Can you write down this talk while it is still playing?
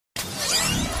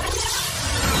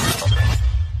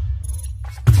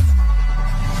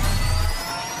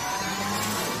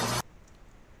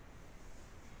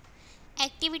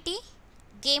activity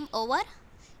game over.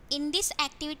 In this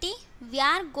activity we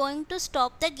are going to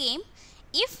stop the game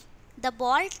if the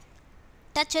ball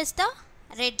touches the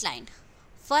red line.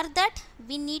 For that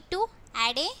we need to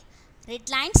add a red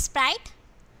line sprite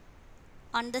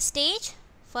on the stage.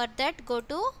 For that, go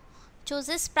to choose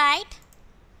a sprite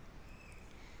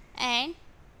and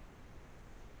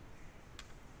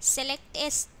select a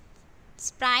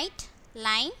sprite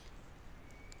line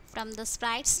from the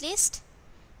sprites list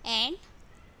and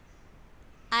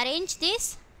arrange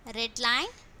this red line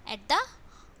at the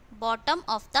bottom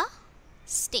of the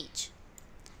stage.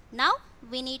 Now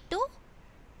we need to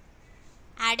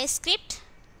add a script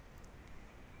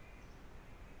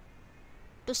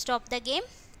to stop the game.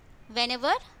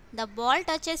 Whenever the ball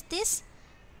touches this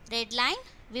red line,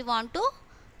 we want to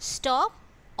stop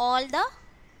all the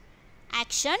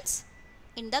actions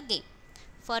in the game.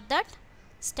 For that,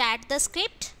 start the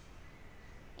script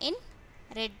in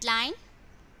red line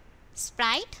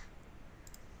sprite.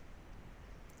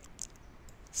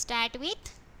 Start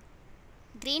with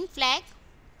green flag.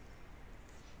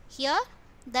 Here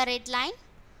the red line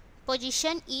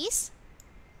position is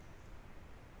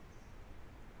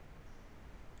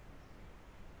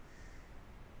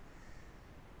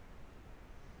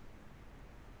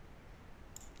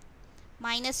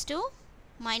 -2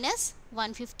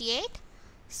 -158.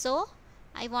 So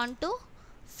I want to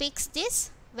fix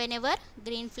this whenever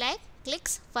green flag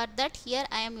clicks. For that, here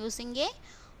I am using a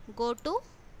go to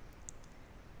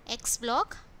X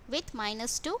block with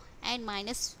 -2 and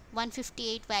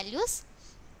 -158 values.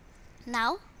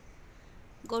 Now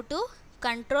go to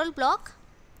control block,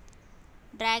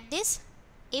 drag this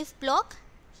if block.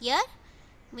 Here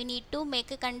we need to make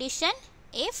a condition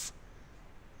if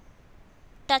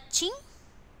touching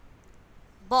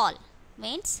ball,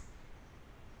 means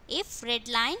if red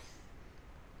line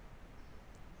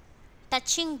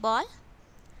touching ball.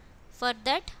 For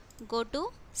that, go to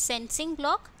sensing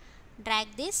block, drag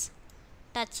this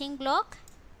touching block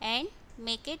and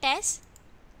make it as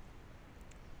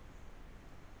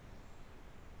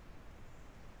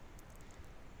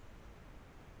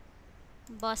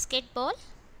basketball.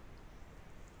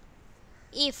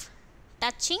 If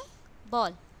touching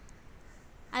ball,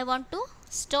 I want to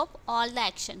stop all the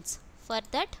actions. For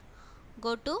that,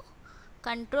 go to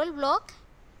control block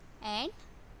and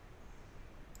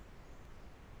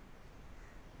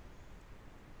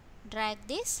drag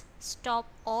this stop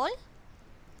all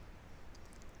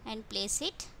and place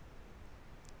it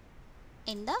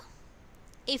in the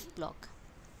if block.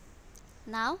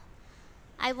 Now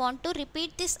I want to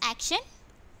repeat this action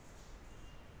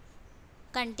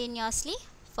continuously.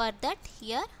 For that,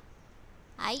 here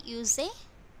I use a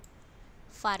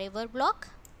forever block.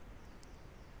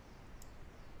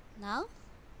 Now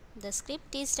the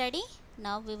script is ready.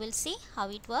 Now we will see how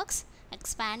it works.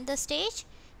 Expand the stage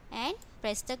and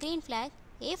press the green flag.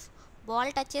 If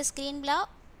ball touches green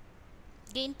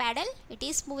paddle, it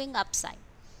is moving upside.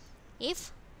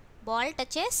 If ball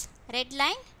touches red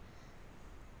line,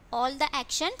 all the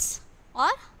actions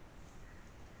are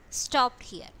stopped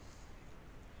here.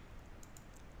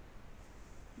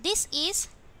 This is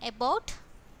about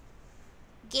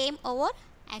game over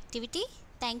activity.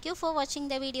 Thank you for watching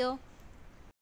the video.